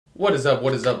What is up?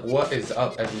 What is up? What is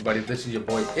up, everybody? This is your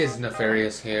boy Is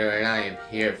Nefarious here, and I am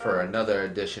here for another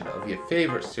edition of your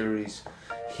favorite series.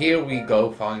 Here we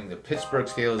go, following the Pittsburgh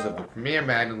Steelers of the Premier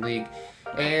Madden League,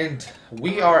 and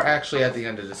we are actually at the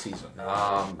end of the season.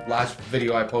 Last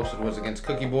video I posted was against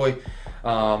Cookie Boy.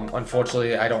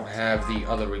 Unfortunately, I don't have the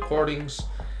other recordings.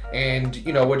 And,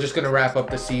 you know, we're just going to wrap up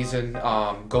the season,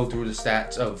 go through the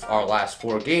stats of our last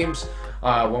 4 games.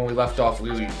 When we left off,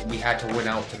 we had to win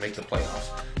out to make the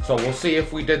playoffs. So we'll see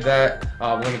if we did that.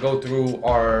 We're going to go through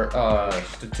our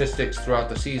statistics throughout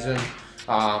the season,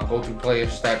 go through player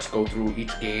stats, go through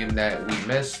each game that we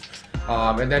missed.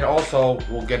 And then also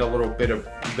we'll get a little bit of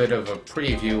a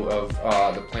preview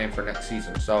of the plan for next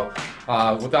season. So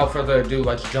without further ado,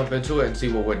 let's jump into it and see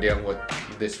what we're dealing with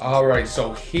this. Alright,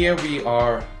 so here we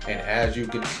are, and as you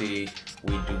can see,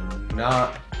 we do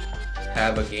not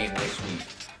have a game this week.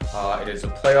 It is a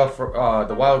playoff for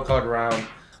the wild card round.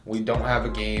 We don't have a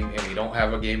game, and we don't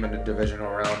have a game in the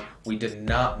divisional round. We did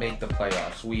not make the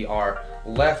playoffs. We are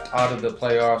left out of the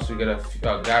playoffs. We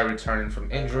got a guy returning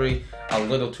from injury. A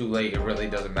little too late. It really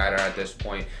doesn't matter at this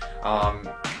point.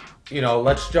 You know,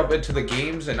 let's jump into the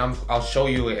games, and I'll show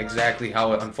you exactly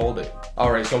how it unfolded.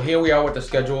 All right, so here we are with the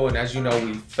schedule, and as you know,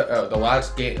 the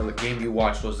last game you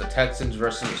watched was the Texans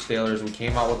versus the Steelers. We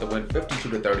came out with the win,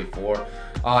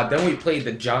 52-34. Then we played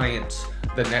the Giants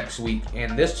the next week,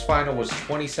 and this final was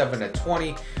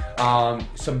 27-20.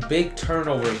 Some big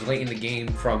turnovers late in the game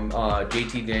from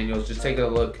JT Daniels. Just take a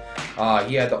look.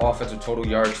 He had the offensive total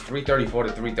yards, 334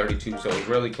 to 332, so it was a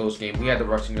really close game. We had the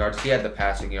rushing yards. He had the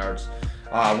passing yards.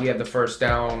 We had the first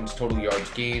downs, total yards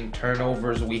gained,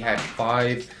 turnovers. We had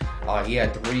 5. He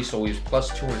had 3, so he was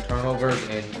 +2 in turnovers,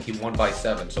 and he won by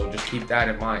 7. So just keep that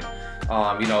in mind.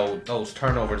 You know, those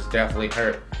turnovers definitely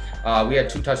hurt. We had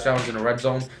 2 touchdowns in the red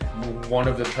zone. One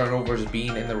of the turnovers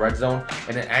being in the red zone,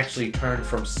 and it actually turned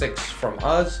from 6 from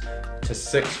us to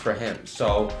 6 for him.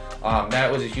 So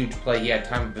that was a huge play. He had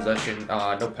time of possession,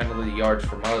 no penalty yards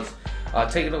from us.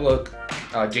 Taking a look,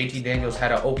 JT Daniels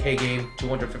had an okay game,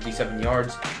 257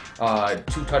 yards,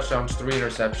 2 touchdowns, 3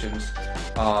 interceptions.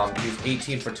 He was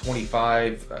 18 for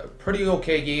 25, pretty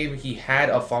okay game. He had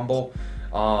a fumble.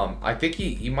 I think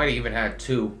he might have even had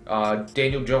 2.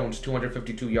 Daniel Jones,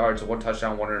 252 yards, 1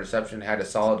 touchdown, 1 interception, had a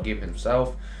solid game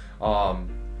himself.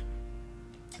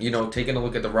 You know, taking a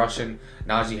look at the rushing,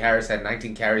 Najee Harris had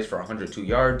 19 carries for 102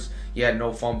 yards. He had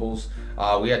no fumbles.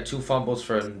 We had 2 fumbles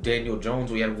from Daniel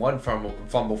Jones. We had 1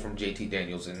 fumble from JT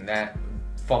Daniels, and that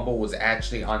fumble was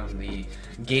actually on the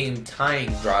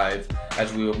game-tying drive.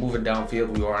 As we were moving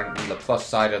downfield, we were on the plus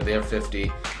side of their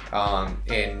 50,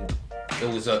 and it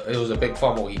was a big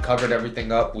fumble. He covered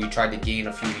everything up. We tried to gain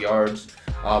a few yards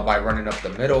by running up the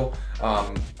middle.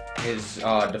 His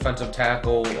defensive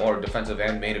tackle or defensive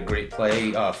end made a great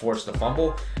play, forced the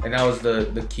fumble, and that was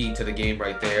the key to the game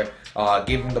right there.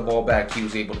 Gave him the ball back. He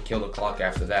was able to kill the clock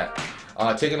after that.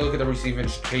 Taking a look at the receiving,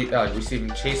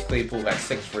 Chase Claypool had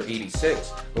 6 for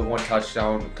 86 with 1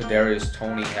 touchdown. Kadarius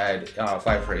Toney had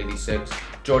 5 for 86.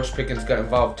 George Pickens got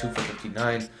involved, 2 for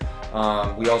 59.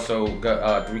 We also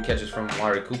got 3 catches from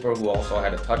Amari Cooper, who also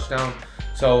had a touchdown.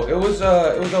 So it was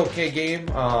an okay game.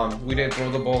 We didn't throw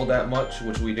the ball that much,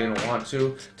 which we didn't want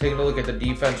to. Taking a look at the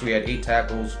defense, we had 8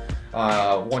 tackles,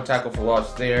 1 tackle for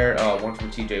loss there, 1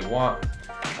 from TJ Watt.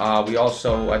 We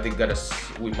also, I think,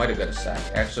 we might have got a sack.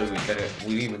 Actually, we didn't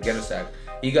even get a sack.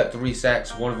 He got 3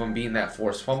 sacks, one of them being that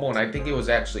forced fumble, and I think it was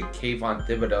actually Kayvon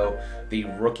Thibodeau, the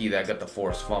rookie, that got the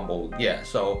forced fumble. Yeah,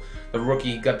 so the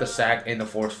rookie got the sack and the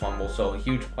forced fumble, so a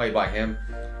huge play by him.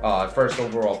 First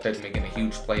overall pick, making a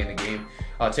huge play in the game.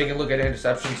 Taking a look at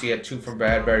interceptions, he had 2 from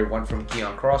Bradbury, 1 from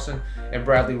Keon Crossan, and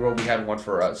Bradley Roby had 1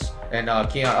 for us. And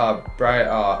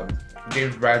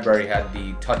James Bradbury had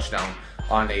the touchdown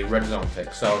on a red zone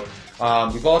pick. So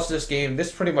we lost this game.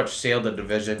 This pretty much sailed the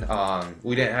division.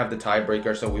 We didn't have the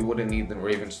tiebreaker, so we wouldn't need the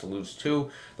Ravens to lose 2.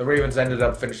 The Ravens ended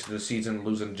up finishing the season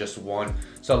losing just 1.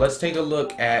 So let's take a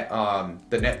look at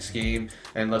the next game,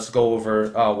 and let's go over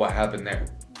what happened there.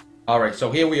 Alright, so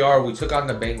here we are. We took on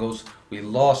the Bengals. We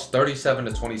lost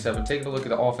 37-27. Taking a look at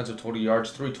the offensive total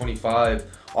yards, 325.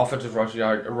 Offensive rush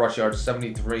yards,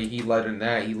 73. He led in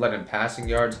that. He led in passing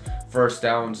yards, first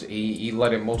downs. He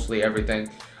led in mostly everything.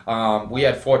 We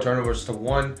had 4 turnovers to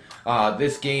 1.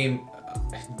 This game,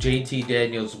 JT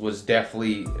Daniels was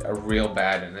definitely real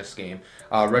bad in this game.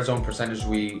 Red zone percentage,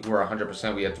 we were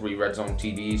 100%. We had 3 red zone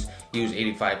TDs. He was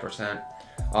 85%.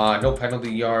 No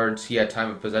penalty yards. He had time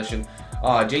of possession.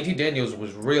 JT Daniels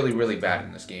was really bad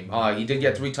in this game. He did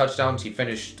get 3 touchdowns. He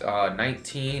finished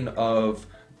 19 of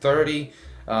 30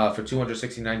 for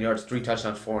 269 yards, 3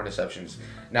 touchdowns, 4 interceptions.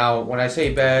 Now, when I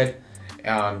say bad,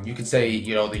 You could say,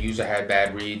 you know, the user had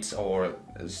bad reads or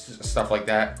stuff like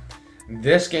that.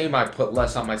 This game, I put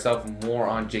less on myself, more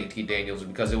on JT Daniels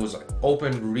because it was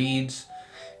open reads.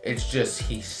 It's just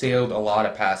he sailed a lot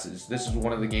of passes. This is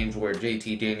one of the games where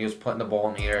JT Daniels putting the ball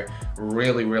in the air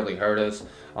really hurt us.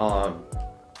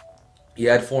 He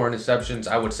had 4 interceptions.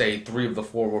 I would say 3 of the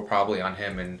 4 were probably on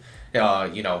him, and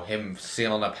you know, him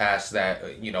sailing a pass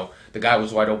that, you know, the guy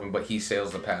was wide open, but he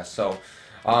sails the pass. So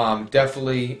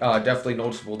definitely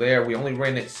noticeable there. We only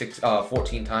ran it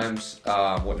 14 times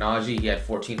with Najee. He had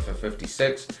 14 for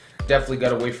 56. Definitely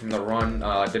got away from the run.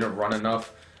 Didn't run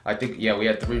enough. I think, yeah, we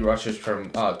had 3 rushes from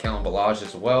Kalen Ballage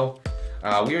as well.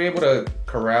 We were able to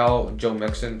corral Joe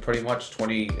Mixon pretty much,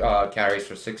 20 carries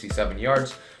for 67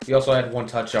 yards. We also had 1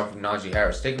 touchdown from Najee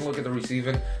Harris. Taking a look at the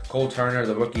receiving, Cole Turner,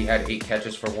 the rookie, had 8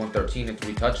 catches for 113 and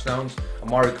 3 touchdowns.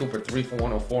 Amari Cooper, 3 for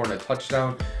 104 and a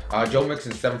touchdown. Joe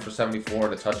Mixon, 7 for 74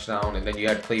 and a touchdown. And then you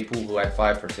had Claypool, who had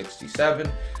 5 for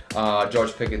 67.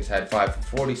 George Pickens had 5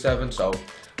 for 47. So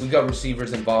we got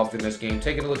receivers involved in this game.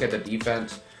 Taking a look at the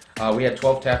defense, we had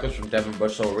 12 tackles from Devin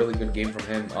Bush, so a really good game from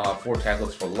him. 4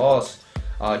 tackles for loss.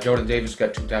 Jordan Davis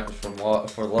got 2 tackles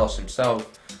for loss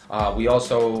himself.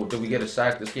 Did we get a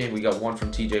sack this game? We got 1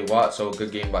 from TJ Watt, so a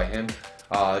good game by him.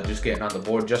 Just getting on the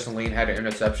board. Justin Lane had an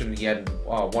interception. He had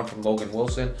 1 from Logan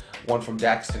Wilson, 1 from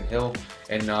Daxton Hill,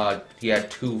 and he had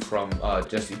 2 from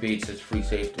Jesse Bates, his free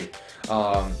safety.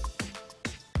 I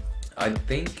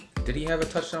think, did he have a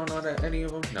touchdown on any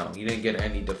of them? No, he didn't get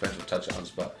any defensive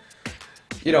touchdowns, but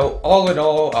you know, all in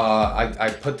all,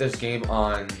 I put this game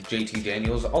on JT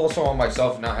Daniels. Also on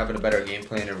myself, not having a better game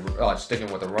plan and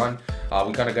sticking with the run.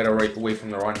 We kind of got away from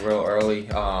the run real early.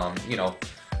 You know,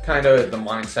 kind of the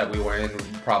mindset we were in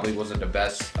probably wasn't the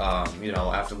best. You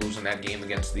know, after losing that game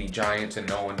against the Giants and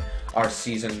knowing our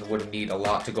season would need a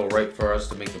lot to go right for us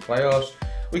to make the playoffs,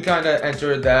 we kind of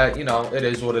entered that, you know, it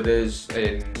is what it is,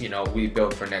 and, you know, we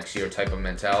built for next year type of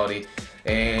mentality.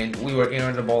 And we were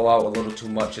airing the ball out a little too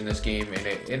much in this game, and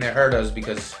it hurt us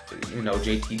because, you know,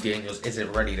 JT Daniels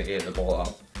isn't ready to air the ball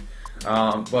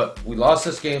out. But we lost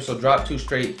this game, so dropped 2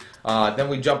 straight. Then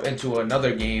we jump into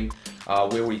another game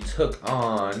where we took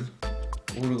on,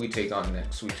 who did we take on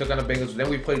next? We took on the Bengals, then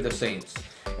we played the Saints.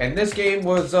 And this game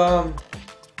was, I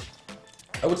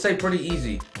would say, pretty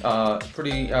easy.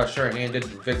 Pretty sure-handed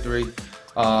victory.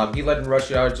 He led in rush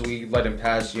yards, we led in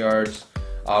pass yards.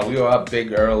 We were up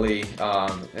big early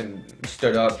and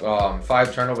stood up.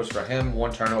 5 turnovers for him,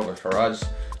 1 turnover for us.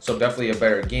 So definitely a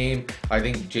better game. I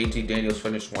think JT Daniels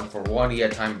finished 1 for 1. He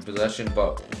had time of possession,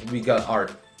 but we got our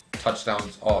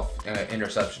touchdowns off,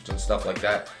 interceptions and stuff like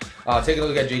that. Taking a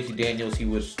look at JT Daniels, he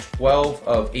was 12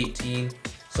 of 18.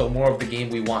 So more of the game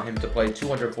we want him to play.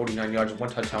 249 yards, 1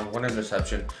 touchdown, 1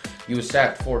 interception. He was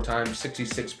sacked 4 times,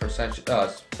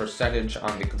 66% percentage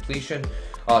on the completion.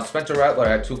 Spencer Rattler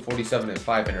had 247 and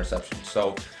 5 interceptions.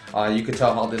 So you could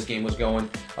tell how this game was going.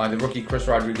 The rookie Chris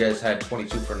Rodriguez had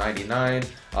 22 for 99,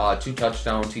 2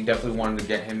 touchdowns. He definitely wanted to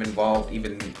get him involved,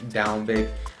 even down big.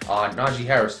 Najee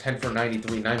Harris, 10 for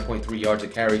 93, 9.3 yards a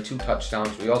carry, 2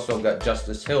 touchdowns. We also got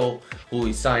Justice Hill, who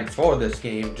we signed for this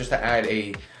game, just to add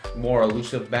a more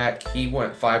elusive back. He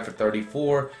went 5 for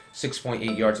 34,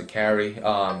 6.8 yards a carry.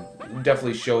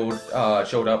 Definitely showed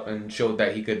up and showed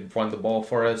that he could run the ball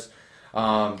for us.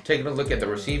 Taking a look at the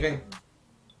receiving,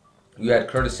 you had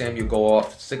Curtis Samuel go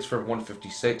off 6 for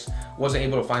 156. Wasn't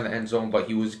able to find the end zone, but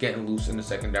he was getting loose in the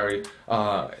secondary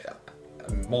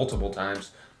multiple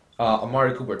times.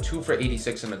 Amari Cooper, 2 for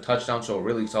 86 and a touchdown, so a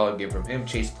really solid game from him.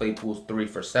 Chase Claypool, 3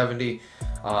 for 70.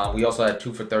 We also had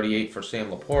 2 for 38 for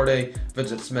Sam Laporte.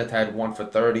 Vincent Smith had 1 for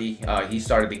 30. He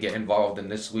started to get involved in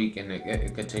this week, and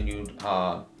it continued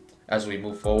as we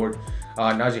move forward.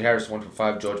 Najee Harris, 1 for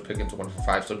 5. George Pickens, 1 for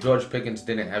 5. So George Pickens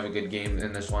didn't have a good game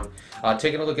in this one.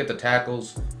 Taking a look at the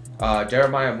tackles,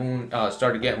 Jeremiah Moon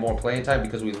started getting more playing time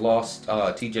because we lost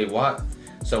TJ Watt.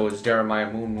 So is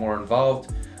Jeremiah Moon more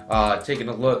involved? Taking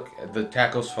a look at the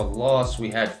tackles for loss, we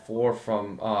had 3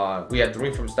 from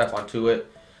Stephon Tuitt.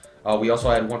 We also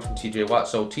had 1 from TJ Watt.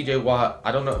 So TJ Watt,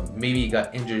 I don't know, maybe he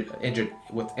got injured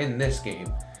within this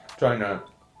game.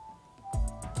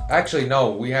 Actually,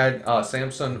 no, we had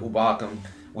Samson Ubakam,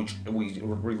 which we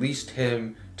released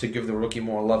him to give the rookie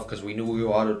more love because we knew we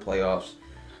were out of the playoffs.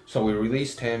 So we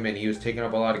released him, and he was taking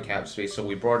up a lot of cap space. So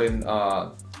we brought in,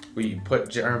 we put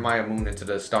Jeremiah Moon into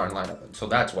the starting lineup. So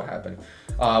that's what happened.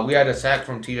 We had a sack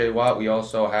from TJ Watt. We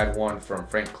also had 1 from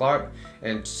Frank Clark.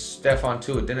 And Stephon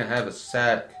Tuitt didn't have a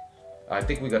sack. I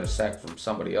think we got a sack from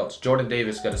somebody else. Jordan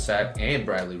Davis got a sack, and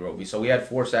Bradley Roby. So we had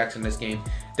 4 sacks in this game.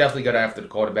 Definitely got after the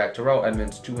quarterback. Terrell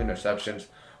Edmonds, 2 interceptions.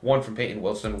 one from Peyton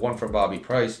Wilson, one from Bobby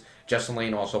Price. Justin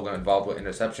Lane also got involved with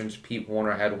interceptions. Pete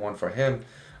Warner had one for him.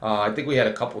 I think we had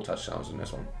a couple touchdowns in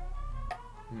this one.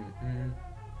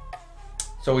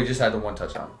 So we just had the one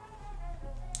touchdown.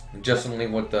 Justin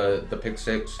Lane with the pick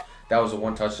six. That was a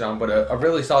one touchdown, but a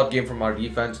really solid game from our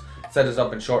defense. Set us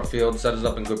up in short field, set us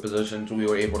up in good positions. We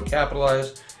were able to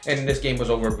capitalize, and this game was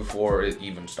over before it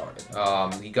even started.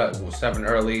 He got 7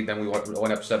 early, then we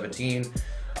went up 17.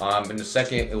 In the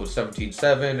second, it was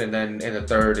 17-7, and then in the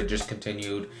third, it just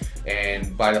continued,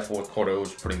 and by the fourth quarter, it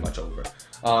was pretty much over.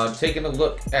 Taking a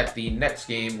look at the next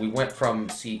game, we went from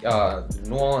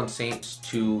New Orleans Saints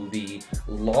to the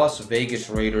Las Vegas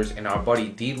Raiders, and our buddy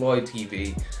D-Lloyd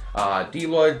TV.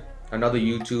 D-Lloyd, another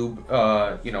YouTube,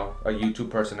 a YouTube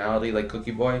personality like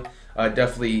Cookie Boy.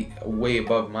 Definitely way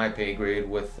above my pay grade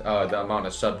with the amount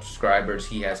of subscribers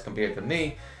he has compared to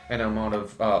me and the amount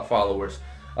of followers.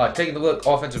 Taking a look,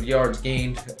 offensive yards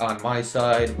gained on my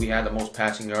side. We had the most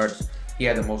passing yards. He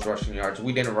had the most rushing yards.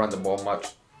 We didn't run the ball much.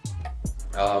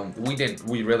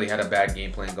 We really had a bad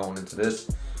game plan going into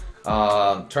this.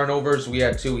 Turnovers, we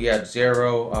had 2, he had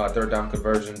 0. Third down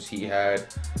conversions, he had,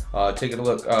 taking a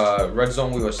look, red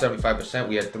zone, we were 75%.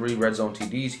 We had 3 red zone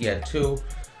TDs, he had 2.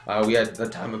 We had the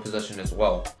time of possession as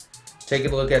well.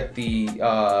 Taking a look at the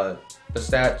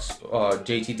stats,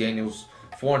 JT Daniels,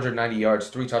 490 yards,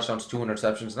 3 touchdowns, 2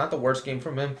 interceptions. Not the worst game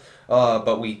from him,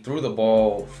 but we threw the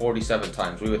ball 47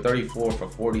 times. We were 34 for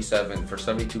 47 for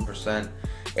 72%,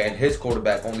 and his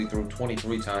quarterback only threw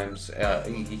 23 times.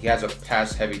 He has a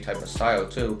pass-heavy type of style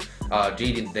too.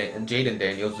 Jaden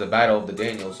Daniels, the battle of the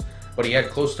Daniels, but he had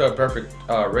close to a perfect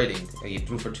rating. He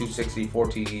threw for 260, 4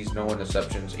 TDs, no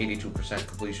interceptions, 82%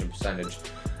 completion percentage.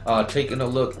 Taking a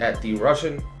look at the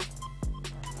rushing,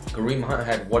 Kareem Hunt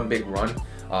had 1 big run.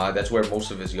 That's where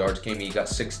most of his yards came. He got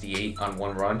 68 on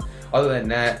 1 run. Other than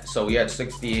that, so he had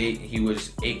 68. He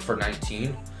was 8 for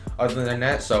 19. Other than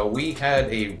that, so we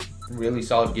had a really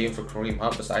solid game for Kareem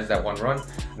Hunt besides that 1 run.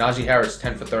 Najee Harris,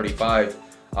 10 for 35.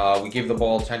 We gave the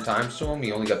ball 10 times to him.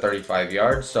 He only got 35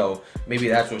 yards, so maybe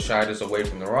that's what shied us away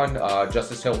from the run.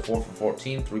 Justice Hill, 4 for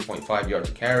 14, 3.5 yards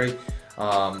a carry.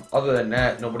 Other than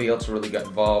that, nobody else really got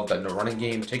involved in the running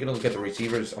game. Taking a look at the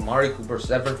receivers, Amari Cooper,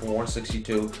 7 for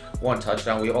 162, 1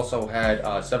 touchdown. We also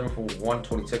had 7 for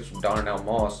 126 from Darnell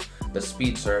Moss, the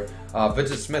speedster.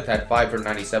 Vincent Smith had 5 for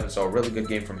 97, so a really good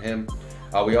game from him.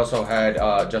 We also had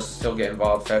Justice Hill get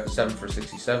involved, 7 for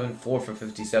 67, 4 for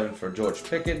 57 for George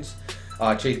Pickens.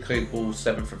 Chase Claypool,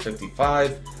 7 for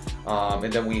 55.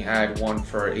 And then we had 1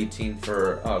 for 18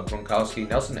 for Gronkowski.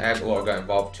 Nelson Aguilar got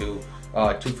involved too.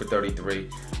 2 for 33.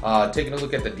 Taking a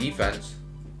look at the defense.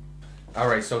 All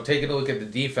right, so taking a look at the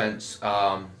defense,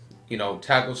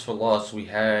 tackles for loss, we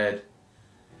had,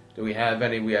 do we have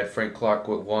any? We had Frank Clark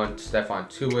with 1, Stephon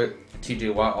Tuitt,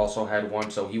 TJ Watt also had 1,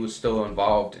 so he was still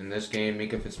involved in this game.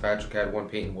 Mika Fitzpatrick had 1,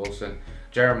 Peyton Wilson,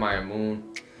 Jeremiah Moon.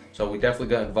 So we definitely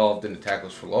got involved in the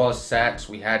tackles for loss. Sacks,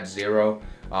 we had 0.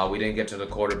 We didn't get to the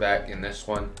quarterback in this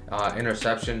one.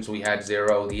 Interceptions, we had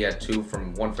 0. He had 2,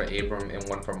 from 1 for Abram and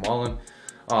 1 for Mullen.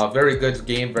 Very good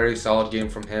game, very solid game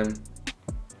from him.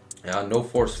 No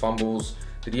forced fumbles.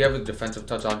 Did he have a defensive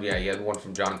touchdown? Yeah, he had 1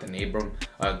 from Jonathan Abram.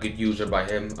 Good user by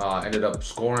him. Ended up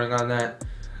scoring on that.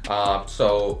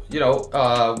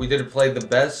 We didn't play the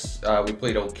best. We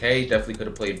played okay. Definitely could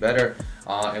have played better.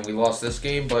 And we lost this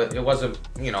game, but it wasn't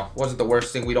the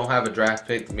worst thing. We don't have a draft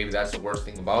pick. Maybe that's the worst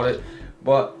thing about it.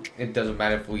 But it doesn't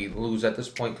matter if we lose at this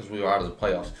point because we were out of the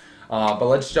playoffs. But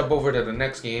let's jump over to the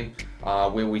next game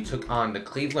where we took on the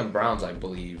Cleveland Browns, I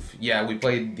believe. Yeah, we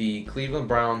played the Cleveland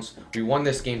Browns. We won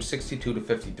this game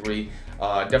 62-53.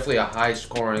 Definitely a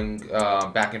high-scoring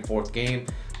back and forth game.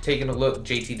 Taking a look,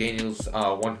 JT Daniels,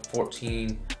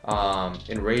 114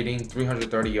 in rating,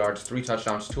 330 yards, 3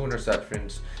 touchdowns, 2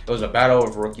 interceptions. It was a battle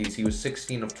of rookies. He was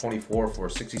 16 of 24 for a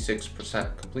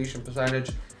 66% completion percentage.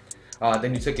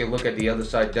 Then you take a look at the other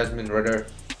side, Desmond Ridder.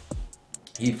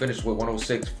 He finished with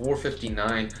 106,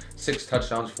 459, 6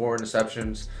 touchdowns, 4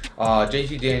 interceptions.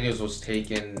 JT Daniels was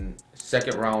taken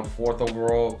 2nd round, 4th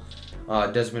overall.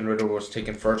 Desmond Ridder was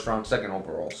taken 1st round, 2nd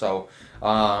overall. So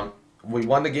we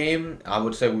won the game. I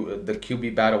would say the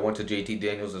QB battle went to JT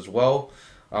Daniels as well.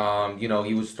 He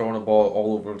was throwing the ball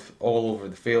all over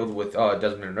the field with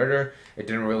Desmond Ridder. It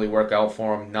didn't really work out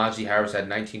for him. Najee Harris had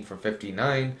 19 for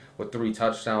 59 with 3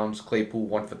 touchdowns. Claypool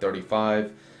 1 for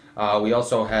 35. We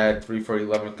also had 3 for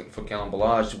 11 for Kalen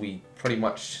Ballage. We pretty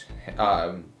much,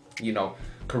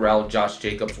 corralled Josh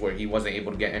Jacobs where he wasn't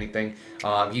able to get anything.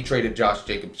 He traded Josh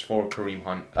Jacobs for Kareem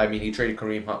Hunt. He traded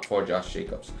Kareem Hunt for Josh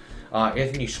Jacobs.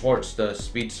 Anthony Schwartz, the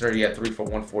speedster, he had 3 for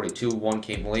 142. 1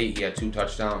 came late. He had 2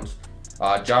 touchdowns.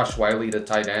 Josh Wiley, the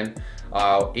tight end,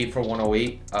 8 for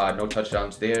 108, no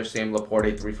touchdowns there. Sam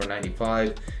Laporte 3 for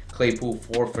 95. Claypool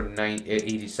 4 for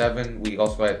 87. We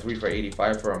also had 3 for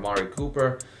 85 for Amari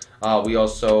Cooper. We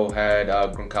also had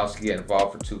Gronkowski get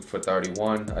involved for 2 for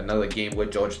 31. Another game where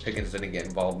George Pickens didn't get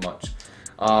involved much.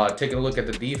 Taking a look at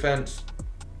the defense,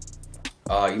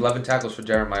 11 tackles for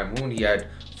Jeremiah Moon. He had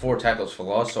 4 tackles for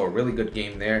loss, so a really good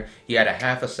game there. He had a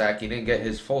half a sack. He didn't get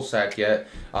his full sack yet,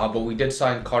 but we did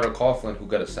sign Carter Coughlin, who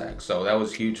got a sack. So that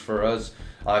was huge for us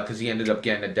because he ended up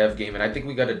getting a dev game. And I think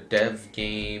we got a dev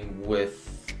game with...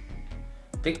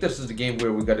 I think this is the game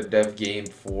where we got a dev game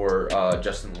for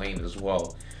Justin Lane as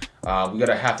well. We got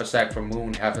a half a sack from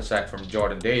Moon, half a sack from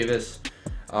Jordan Davis.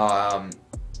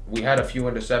 We had a few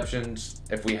interceptions.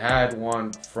 If we had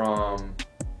one from...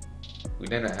 We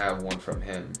didn't have one from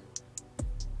him.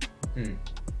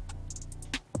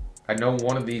 I know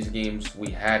one of these games we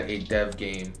had a dev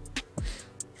game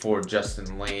for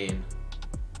Justin Lane.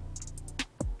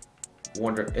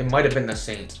 Wonder, it might have been the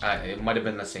Saints. It might have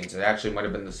been the Saints. It actually might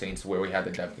have been the Saints where we had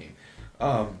the dev game.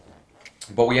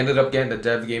 But we ended up getting the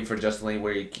dev game for Justin Lane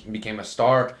where he became a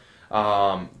star.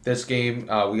 This game,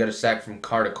 we got a sack from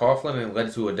Carter Coughlin and it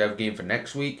led to a dev game for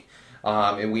next week.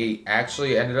 And we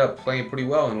actually ended up playing pretty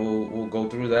well, and we'll go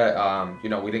through that. You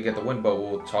know, we didn't get the win, but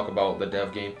we'll talk about the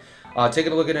dev game.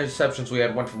 Taking a look at interceptions, we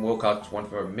had one from Wilcox, one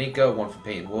from Minka, one from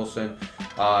Peyton Wilson.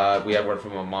 We had one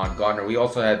from Ahmad Gardner. We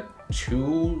also had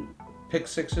 2 pick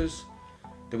sixes.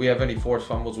 Did we have any forced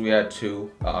fumbles? We had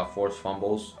 2 forced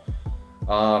fumbles.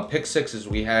 Pick sixes,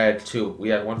 we had 2. We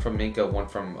had one from Minka, one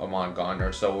from Ahmad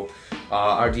Gardner. So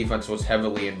our defense was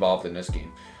heavily involved in this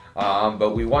game.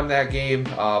 But we won that game,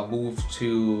 moved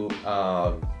to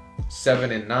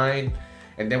 7-9,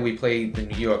 and then we played the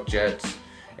New York Jets.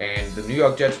 And the New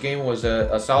York Jets game was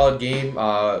a solid game.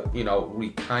 You know, we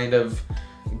kind of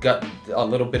got a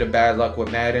little bit of bad luck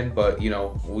with Madden, but you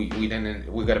know, we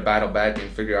got to battle back and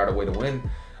figure out a way to win.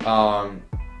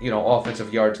 You know,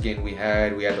 offensive yards gain we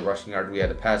had the rushing yards, we had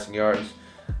the passing yards.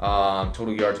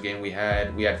 Total yards gain we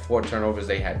had 4 turnovers,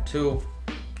 they had 2.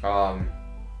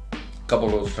 Couple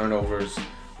of those turnovers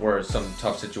were some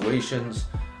tough situations.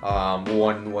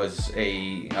 One was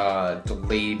a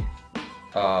delayed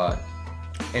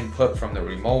input from the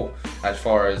remote, as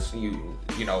far as you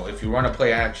know, if you run a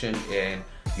play action and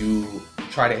you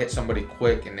try to hit somebody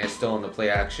quick and they're still in the play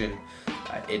action,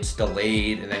 it's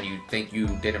delayed, and then you think you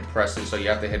didn't press it, so you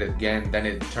have to hit it again. Then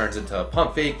it turns into a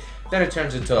pump fake, then it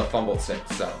turns into a fumble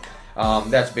 6. So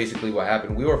that's basically what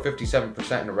happened. We were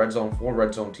 57% in the red zone, 4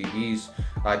 red zone TDs.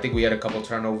 I think we had a couple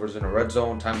turnovers in the red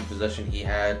zone. Time of possession he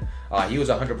was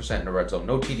 100% in the red zone.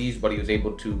 No TDs, but he was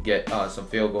able to get some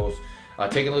field goals.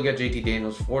 Taking a look at JT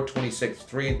Daniels, 426,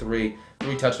 3-3,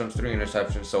 3 touchdowns, 3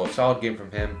 interceptions. So a solid game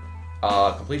from him.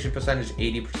 Completion percentage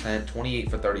 80%, 28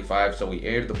 for 35. So we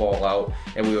aired the ball out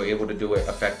and we were able to do it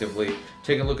effectively.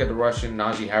 Taking a look at the rushing,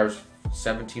 Najee Harris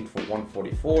 17 for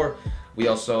 144. We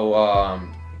also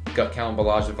got Kalen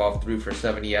Ballage involved, 3 for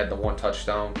 7. He had the 1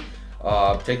 touchdown.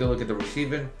 Take a look at the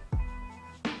receiving.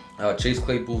 Chase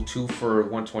Claypool 2 for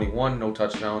 121, no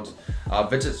touchdowns.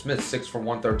 Vincent Smith 6 for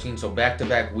 113. So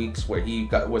back-to-back weeks where he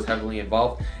was heavily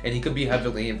involved, and he could be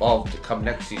heavily involved to come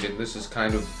next season. This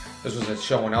was a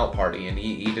showing out party, and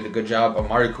he did a good job.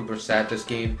 Amari Cooper sat this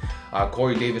game.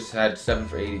 Corey Davis had 7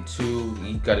 for 82.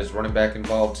 He got his running back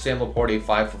involved. Sam Laporte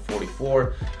 5 for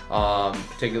 44.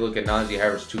 Take a look at Najee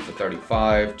Harris 2 for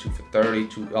 35, 2 for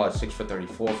 30, 6 for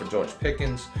 34 for George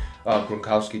Pickens.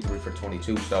 Gronkowski 3 for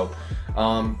 22. So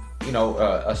you know,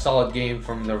 a solid game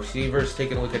from the receivers.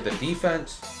 Taking a look at the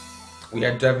defense, we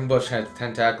had Devin Bush had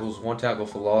 10 tackles, 1 tackle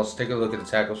for loss. Take a look at the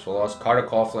tackles for loss. Carter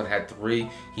Coughlin had 3.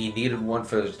 He needed 1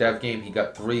 for his dev game. He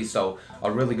got 3, so a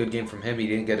really good game from him. He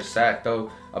didn't get a sack though.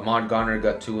 Ahmad Gardner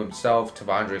got 2 himself.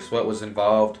 Tavondre Sweat was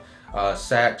involved.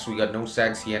 Sacks, we got no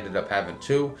sacks. He ended up having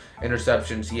 2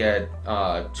 interceptions. He had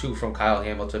 2 from Kyle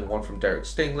Hamilton, 1 from Derek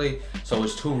Stingley. So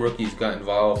his 2 rookies got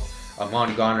involved.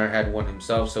 Ahmad Gardner had 1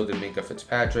 himself, so did Minka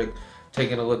Fitzpatrick.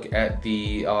 Taking a look at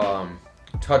the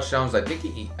touchdowns, I think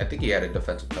he had a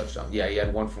defensive touchdown. Yeah, he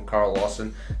had 1 from Carl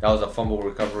Lawson. That was a fumble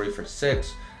recovery for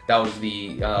 6. That was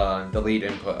the lead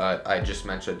input I just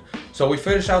mentioned. So we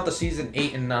finished out the season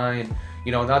 8-9.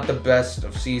 You know, not the best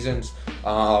of seasons,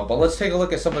 but let's take a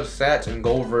look at some of the stats and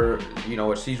go over, you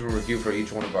know, a season review for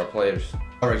each one of our players.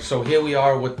 All right, so here we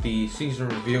are with the season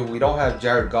review. We don't have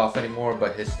Jared Goff anymore,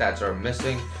 but his stats are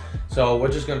missing. So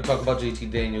we're just going to talk about JT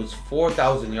Daniels.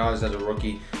 4,000 yards as a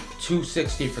rookie,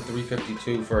 260 for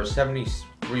 352 for a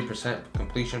 73%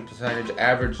 completion percentage,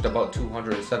 averaged about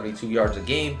 272 yards a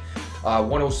game,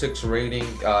 106 rating,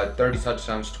 30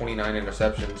 touchdowns, 29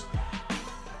 interceptions.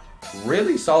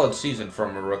 Really solid season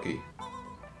from a rookie.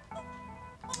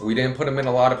 We didn't put him in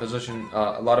a lot of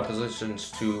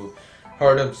positions to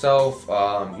hurt himself.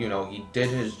 You know, he did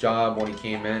his job when he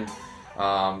came in.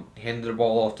 Handed the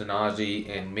ball off to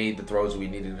Najee and made the throws we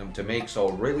needed him to make. So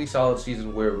really solid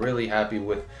season. We're really happy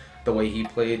with the way he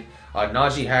played.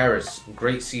 Najee Harris,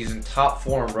 great season, top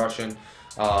 4 in rushing.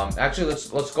 Actually,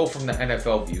 let's go from the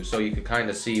NFL view so you can kind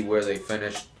of see where they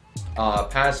finished.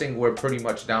 Passing, we're pretty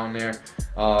much down there.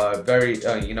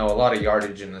 You know, a lot of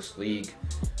yardage in this league.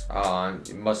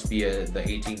 It must be the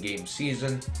 18-game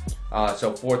season.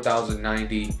 So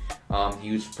 4,090.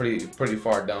 He was pretty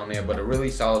far down there, but a really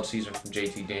solid season from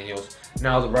JT Daniels.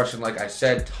 Now the rushing, like I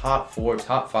said, top 4,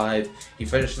 top 5. He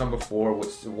finished number 4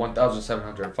 with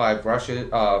 1,705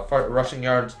 rushing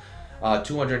yards,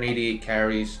 288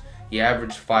 carries. He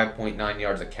averaged 5.9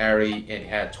 yards a carry and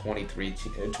had 23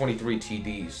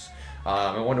 TDs.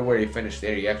 I wonder where he finished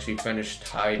there. He actually finished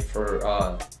tied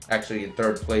for actually in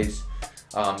 3rd place.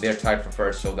 They're tied for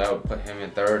 1st, so that would put him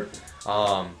in 3rd.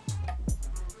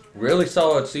 Really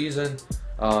solid season.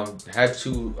 Had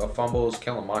 2 fumbles.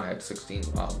 Kellen Mond had 16.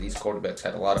 These quarterbacks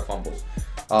had a lot of fumbles.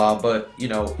 But, you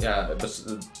know,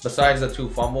 besides the 2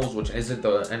 fumbles, which isn't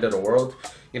the end of the world,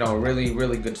 you know,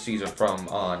 really good season from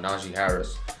Najee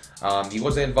Harris. He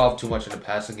wasn't involved too much in the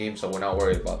passing game, so we're not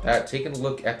worried about that. Taking a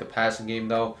look at the passing game,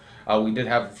 though, we did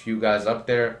have a few guys up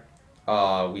there.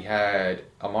 We had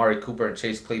Amari Cooper and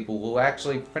Chase Claypool, who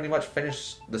actually pretty much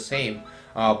finished the same.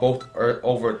 Both are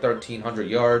over 1,300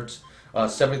 yards.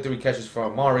 73 catches for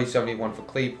Amari, 71 for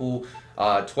Claypool.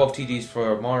 12 TDs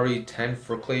for Amari, 10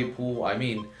 for Claypool. I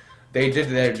mean, they did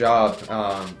their job.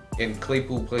 And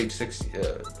Claypool played 16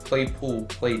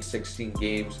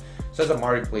 games. It says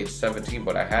Amari played 17,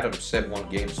 but I had him sit 1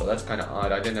 game, so that's kind of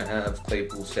odd. I didn't have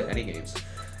Claypool sit any games.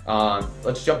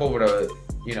 Let's jump over to,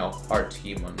 you know, our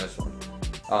team on this one.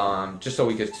 Just so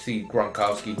we could see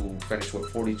Gronkowski, who finished with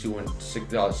 42 and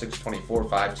 624,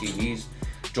 5 TDs.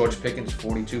 George Pickens,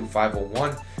 42,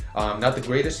 501. Not the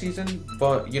greatest season,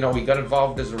 but, you know, he got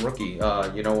involved as a rookie.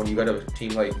 You know, when you got a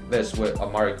team like this with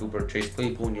Amari Cooper, Chase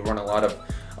Claypool, and you run a lot of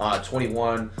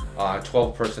 21,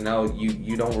 12 personnel,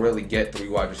 you don't really get 3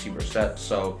 wide receiver sets.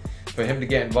 So for him to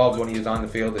get involved when he was on the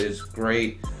field is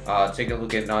great. Taking a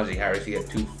look at Najee Harris, he had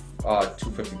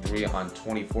 253 on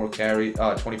 24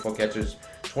 catches,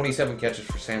 27 catches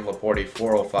for Sam Laporte,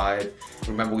 405.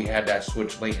 Remember, we had that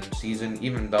switch late in the season.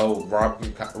 Even though Rob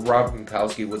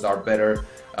Gronkowski was our better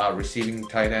receiving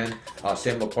tight end,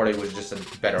 Sam Laporte was just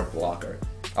a better blocker.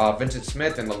 Vincent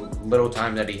Smith, in the little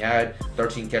time that he had,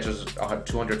 13 catches,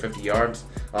 250 yards.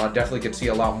 Definitely could see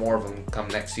a lot more of him come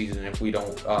next season if we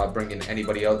don't bring in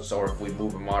anybody else, or if we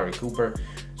move Amari Cooper.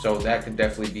 So that could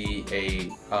definitely be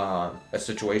a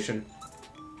situation.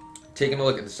 Taking a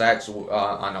look at the sacks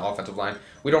on the offensive line,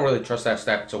 we don't really trust that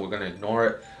stat, so we're going to ignore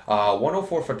it.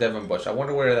 104 for Devin Bush. I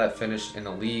wonder where that finished in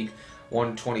the league.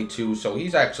 122, so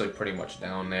he's actually pretty much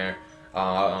down there.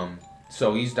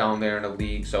 So he's down there in the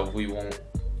league, so we won't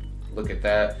look at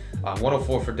that.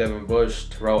 104 for Devin Bush.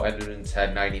 Terrell Edmonds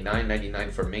had 99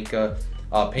 for Minka.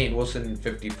 Peyton Wilson,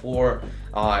 54.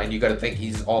 And you got to think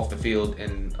he's off the field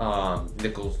in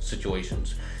nickel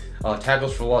situations.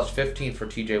 Tackles for loss, 15 for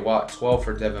TJ Watt, 12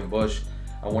 for Devin Bush.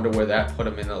 I wonder where that put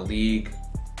him in the league.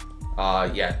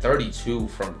 Yeah, 32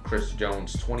 from Chris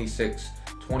Jones, 26,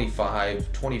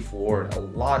 25, 24. A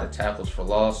lot of tackles for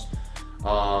loss.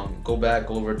 Go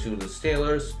over to the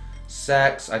Steelers.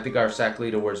 Sacks, I think our sack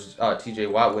leader was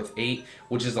TJ Watt with 8,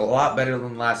 which is a lot better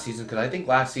than last season, because I think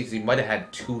last season he might have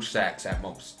had 2 sacks at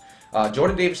most.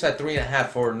 Jordan Davis had 3.5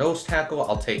 for a nose tackle.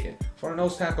 I'll take it. For a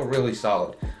nose tackle, really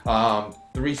solid.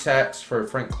 3 sacks for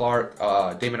Frank Clark.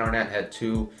 Damon Arnett had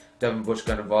 2. Devin Bush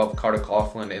got involved. Carter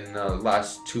Coughlin, in the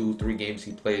last 2-3 games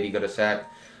he played, he got a sack.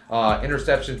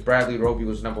 Interceptions, Bradley Roby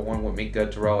was number 1 with Minka,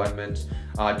 Terrell Edmonds,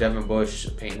 Devin Bush,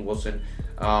 Peyton Wilson.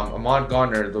 Ahmad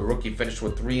Gardner, the rookie, finished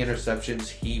with 3 interceptions.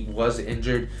 He was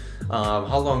injured.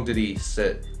 How long did he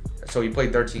sit? So he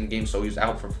played 13 games, so he was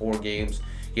out for 4 games.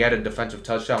 He had a defensive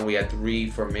touchdown. We had 3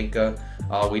 for Minka.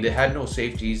 We had no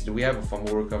safeties. Do we have a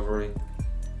fumble recovery?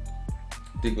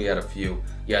 I think we had a few.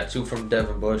 Yeah, 2 from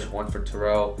Devin Bush, 1 for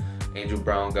Terrell. Andrew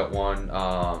Brown got 1.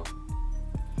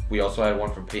 We also had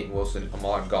 1 from Peyton Wilson,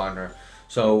 Ahmad Gardner.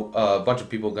 So a bunch of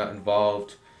people got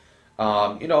involved.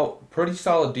 You know, pretty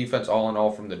solid defense all in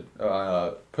all from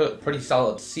the pretty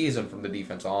solid season from the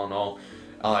defense all in all.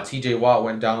 TJ Watt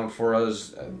went down for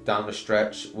us down the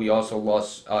stretch. We also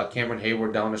lost Cameron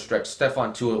Hayward down the stretch.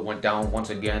 Stephon Tuitt went down once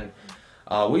again.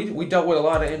 We dealt with a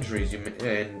lot of injuries,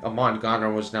 and Ahmad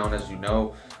Gardner was down, as you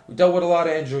know. We dealt with a lot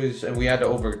of injuries, and we had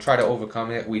to try to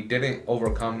overcome it. We didn't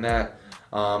overcome that.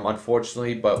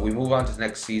 unfortunately, but we move on to the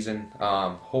next season.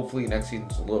 Hopefully next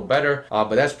season's a little better,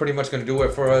 but that's pretty much going to do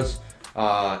it for us.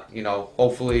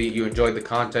 Hopefully you enjoyed the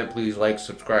content. Please like,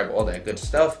 subscribe, all that good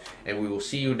stuff, and we will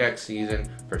see you next season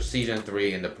for season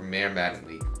 3 in the Premier Madden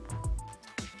League.